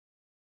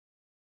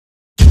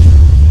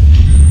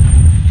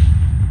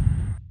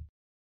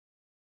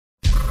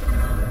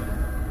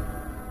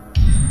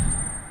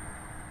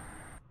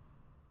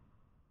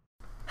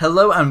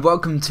Hello and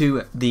welcome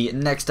to the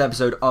next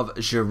episode of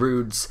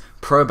Giroud's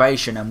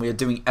Probation, and we are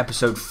doing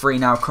episode 3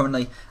 now.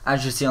 Currently,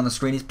 as you see on the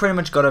screen, he's pretty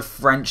much got a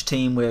French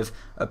team with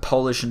a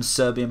Polish and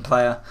Serbian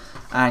player,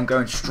 and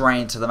going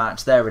straight into the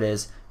match. There it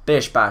is,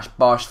 bish bash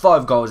bosh,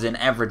 5 goals in.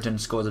 Everton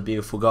scores a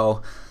beautiful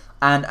goal,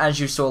 and as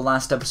you saw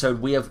last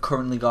episode, we have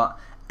currently got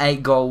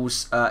 8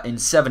 goals in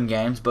 7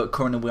 games, but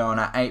currently we are on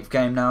our 8th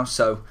game now,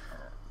 so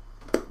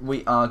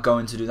we are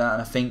going to do that.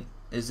 And I think,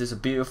 is this a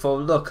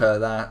beautiful look at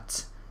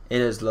that? It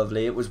is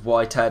lovely. It was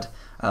Whitehead,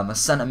 a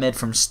centre mid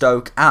from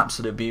Stoke.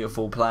 Absolute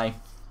beautiful play.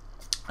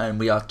 And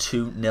we are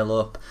 2-0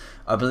 up.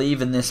 I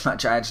believe in this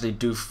match I actually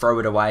do throw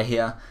it away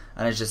here.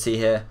 And as you see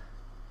here,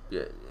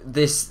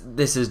 this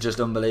is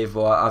just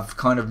unbelievable. I've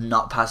kind of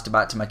not passed it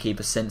back to my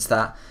keeper since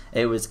that.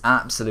 It was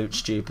absolute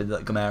stupid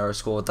that Gamero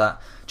scored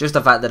that. Just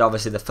the fact that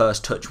obviously the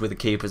first touch with the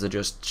keepers are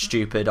just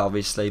stupid,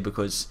 obviously,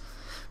 because.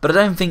 But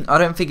I don't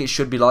think it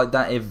should be like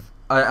that. If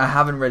I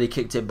haven't really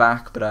kicked it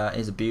back, but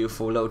it's a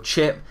beautiful little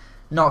chip.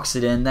 Knocks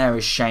it in. There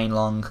is Shane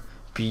Long.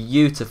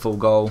 Beautiful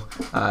goal.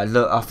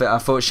 Look, I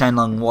thought Shane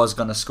Long was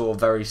going to score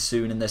very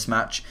soon in this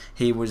match.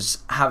 He was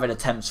having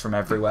attempts from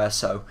everywhere,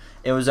 so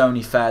it was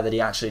only fair that he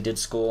actually did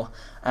score.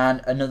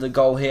 And another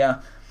goal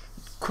here.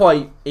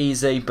 Quite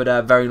easy, but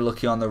very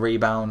lucky on the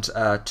rebound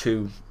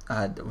to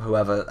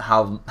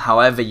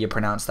however you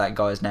pronounce that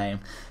guy's name.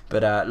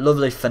 But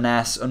lovely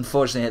finesse.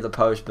 Unfortunately hit the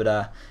post,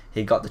 but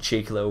he got the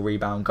cheeky little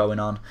rebound going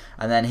on.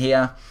 And then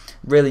here,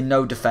 really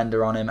no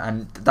defender on him,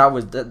 and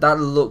that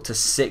looked a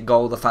sick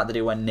goal. The fact that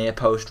he went near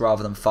post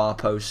rather than far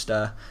post.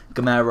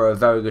 Gamero, a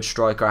very good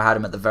striker. I had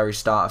him at the very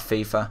start of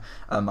FIFA.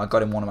 I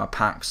got him one of my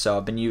packs, so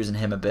I've been using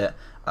him a bit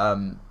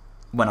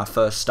when I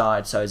first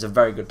started. So he's a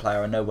very good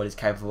player. I know what he's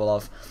capable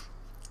of.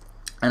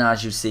 And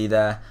as you see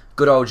there,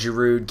 good old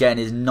Giroud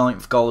getting his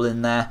 9th goal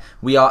in there.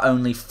 We are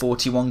only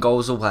 41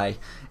 goals away.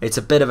 It's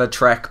a bit of a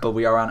trek, but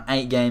we are on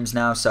 8 games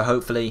now, so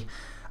hopefully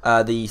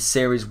the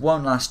series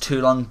won't last too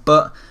long.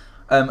 But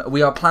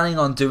we are planning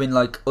on doing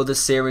like other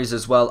series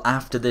as well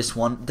after this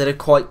one that are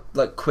quite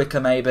like quicker,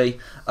 maybe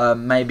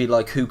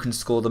like who can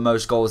score the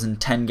most goals in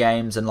 10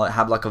 games and like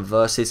have like a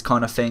versus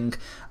kind of thing.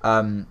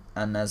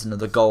 And there's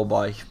another goal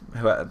by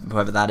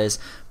whoever that is,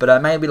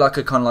 but maybe like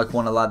a kind of like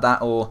one like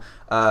that, or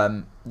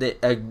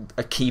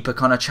a keeper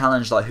kind of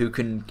challenge, like who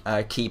can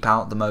keep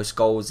out the most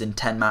goals in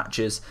 10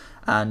 matches,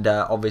 and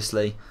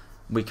obviously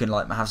we can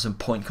like have some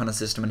point kind of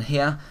system. And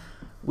here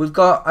we've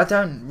got, I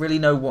don't really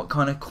know what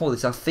kind of call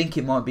this. I think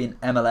it might be an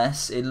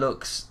MLS. It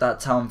looks,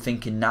 that's how I'm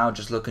thinking now,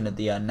 just looking at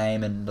the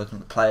name and looking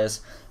at the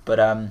players. But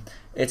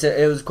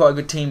it was quite a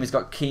good team. He's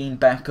got Keane,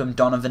 Beckham,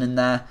 Donovan in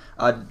there.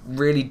 I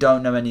really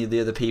don't know any of the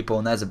other people.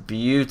 And there's a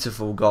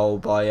beautiful goal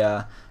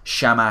by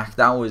Shamak.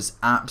 That was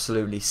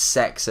absolutely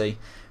sexy.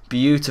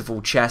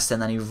 Beautiful chest,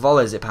 and then he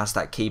volleys it past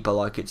that keeper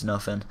like it's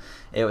nothing.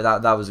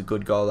 That was a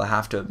good goal, I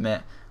have to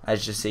admit.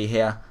 As you see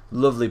here,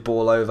 lovely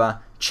ball over,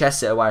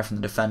 chests it away from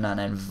the defender, and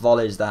then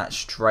volleys that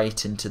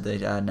straight into the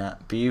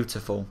net.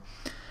 Beautiful.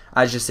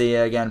 As you see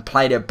here again,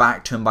 played it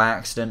back to him by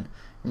accident.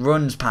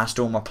 Runs past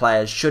all my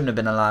players, shouldn't have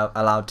been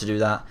allowed to do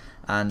that,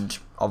 and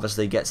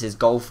obviously gets his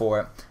goal for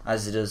it.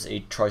 As he does,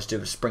 he tries to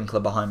do a sprinkler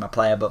behind my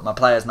player, but my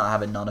player's not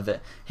having none of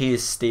it. He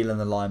is stealing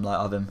the limelight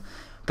of him.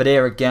 But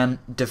here again,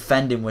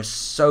 defending was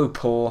so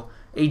poor.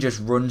 He just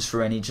runs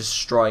through and he just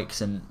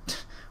strikes, and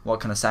what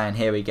can I say? And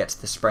here he gets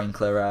the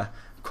sprinkler.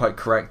 Quite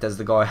correct as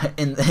the guy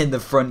in the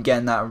front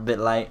getting that a bit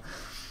late.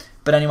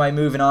 But anyway,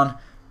 moving on.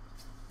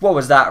 What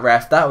was that,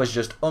 ref? That was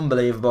just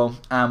unbelievable.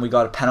 And we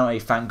got a penalty,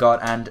 thank God.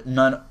 And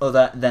none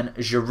other than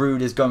Giroud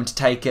is going to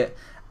take it.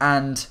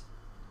 And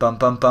bum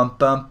bum bum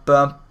bum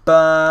bum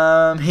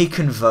bum. He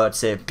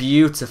converts it.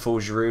 Beautiful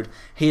Giroud.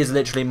 He is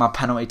literally my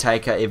penalty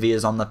taker if he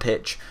is on the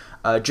pitch.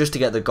 Just to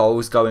get the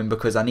goals going,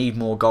 because I need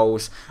more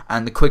goals,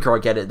 and the quicker I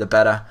get it, the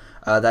better.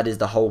 That is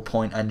the whole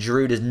point. And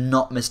Giroud has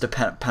not missed a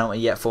penalty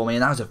yet for me,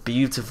 and that was a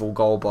beautiful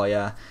goal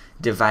by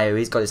De Veo.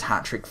 He's got his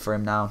hat-trick for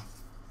him now.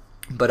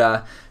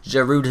 But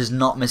Giroud has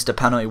not missed a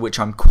penalty, which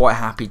I'm quite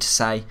happy to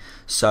say,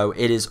 so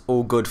it is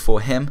all good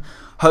for him.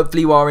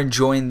 Hopefully you are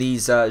enjoying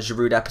these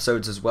Giroud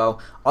episodes as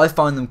well. I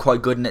find them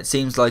quite good, and it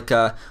seems like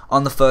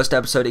on the first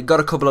episode it got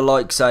a couple of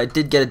likes. It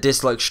did get a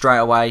dislike straight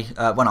away.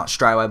 Well, not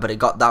straight away,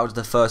 but that was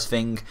the first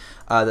thing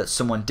that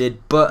someone did.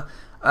 But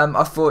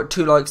I thought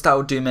 2 likes, that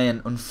would do me,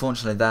 and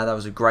unfortunately that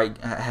was a great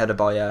header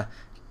by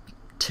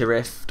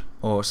Tirift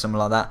or something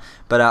like that.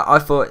 But I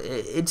thought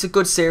it's a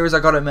good series. I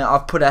got to admit,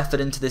 I've put effort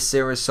into this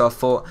series, so I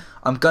thought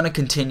I'm going to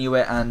continue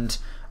it, and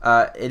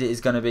it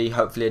is going to be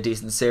hopefully a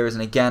decent series.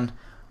 And again,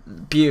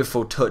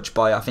 beautiful touch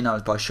by, I think that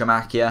was by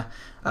Shamak, yeah.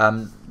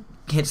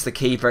 Hits the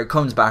keeper, it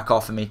comes back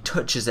off of me,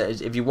 touches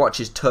it. If you watch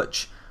his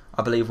touch,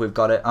 I believe we've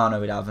got it. Oh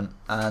no, we haven't.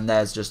 And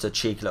there's just a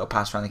cheeky little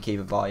pass around the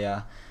keeper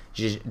by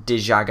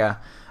Dijaga.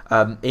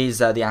 He's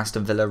the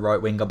Aston Villa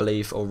right wing, I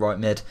believe, or right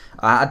mid.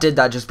 I did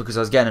that just because I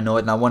was getting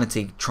annoyed and I wanted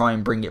to try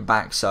and bring it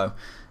back, so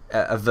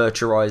a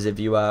virtualize if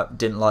you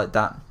didn't like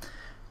that.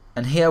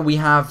 And here we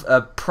have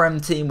a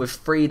Prem team with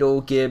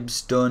Friedel,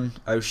 Gibbs, Dunn,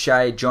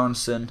 O'Shea,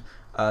 Johnson,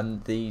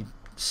 the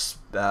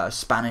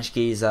Spanish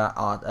geezer,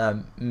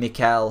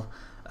 Mikel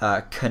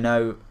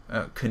Cano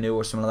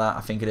or something like that,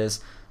 I think it is.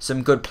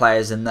 Some good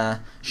players in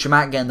there.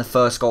 Shamak getting the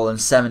first goal in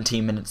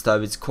 17 minutes though.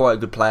 He's quite a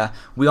good player.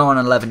 We are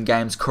on 11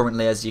 games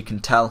currently, as you can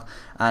tell.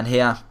 And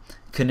here,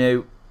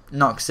 Cano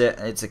knocks it.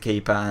 It's a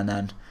keeper. And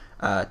then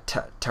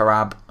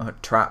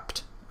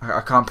Trapped.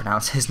 I can't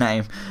pronounce his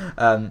name.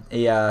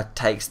 He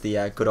takes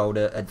the good old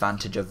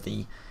advantage of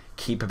the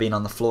keeper being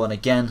on the floor. And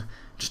again,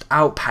 just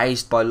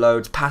outpaced by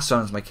loads. Passed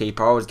on to my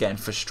keeper. I was getting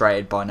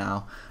frustrated by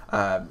now.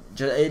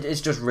 It's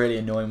just really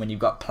annoying when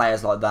you've got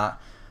players like that.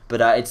 But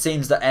it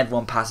seems that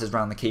everyone passes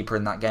around the keeper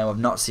in that game. I've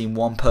not seen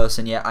one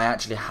person yet. I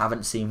actually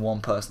haven't seen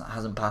one person that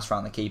hasn't passed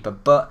around the keeper.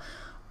 But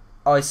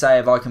I say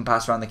if I can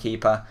pass around the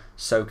keeper,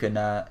 so can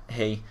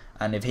he.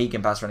 And if he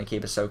can pass around the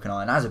keeper, so can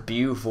I. And that's a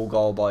beautiful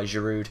goal by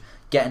Giroud.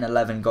 Getting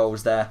 11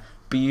 goals there.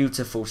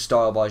 Beautiful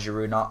style by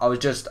Giroud. I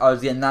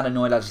was getting that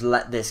annoyed. I just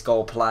let this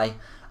goal play.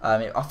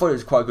 I thought it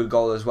was quite a good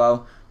goal as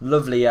well.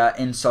 Lovely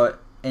inside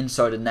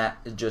the net.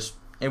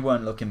 It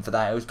weren't looking for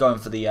that. It was going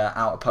for the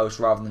outer post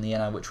rather than the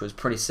inner, which was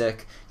pretty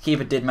sick.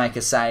 Keeper did make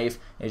a save.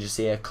 As you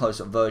see a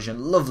close-up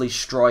version. Lovely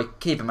strike.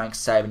 Keeper makes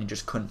a save and he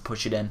just couldn't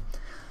push it in.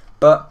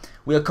 But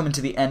we are coming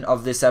to the end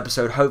of this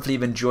episode. Hopefully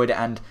you've enjoyed it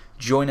and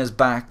join us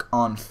back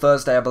on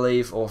Thursday, I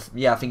believe. Or,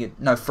 yeah,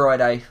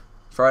 Friday.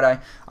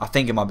 I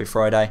think it might be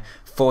Friday.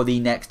 For the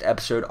next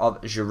episode of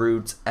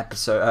Giroud's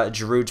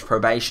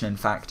Probation, in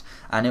fact.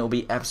 And it will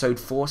be episode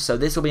 4. So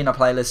this will be in a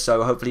playlist.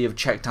 So hopefully you've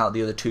checked out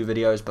the other 2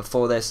 videos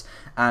before this.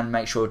 And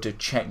make sure to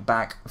check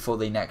back for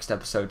the next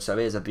episode. So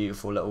here's a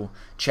beautiful little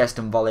chest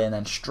and volley. And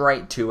then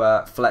straight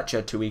to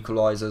Fletcher, 2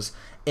 equalisers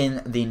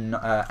in the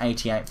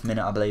 88th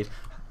minute, I believe.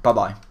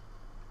 Bye-bye.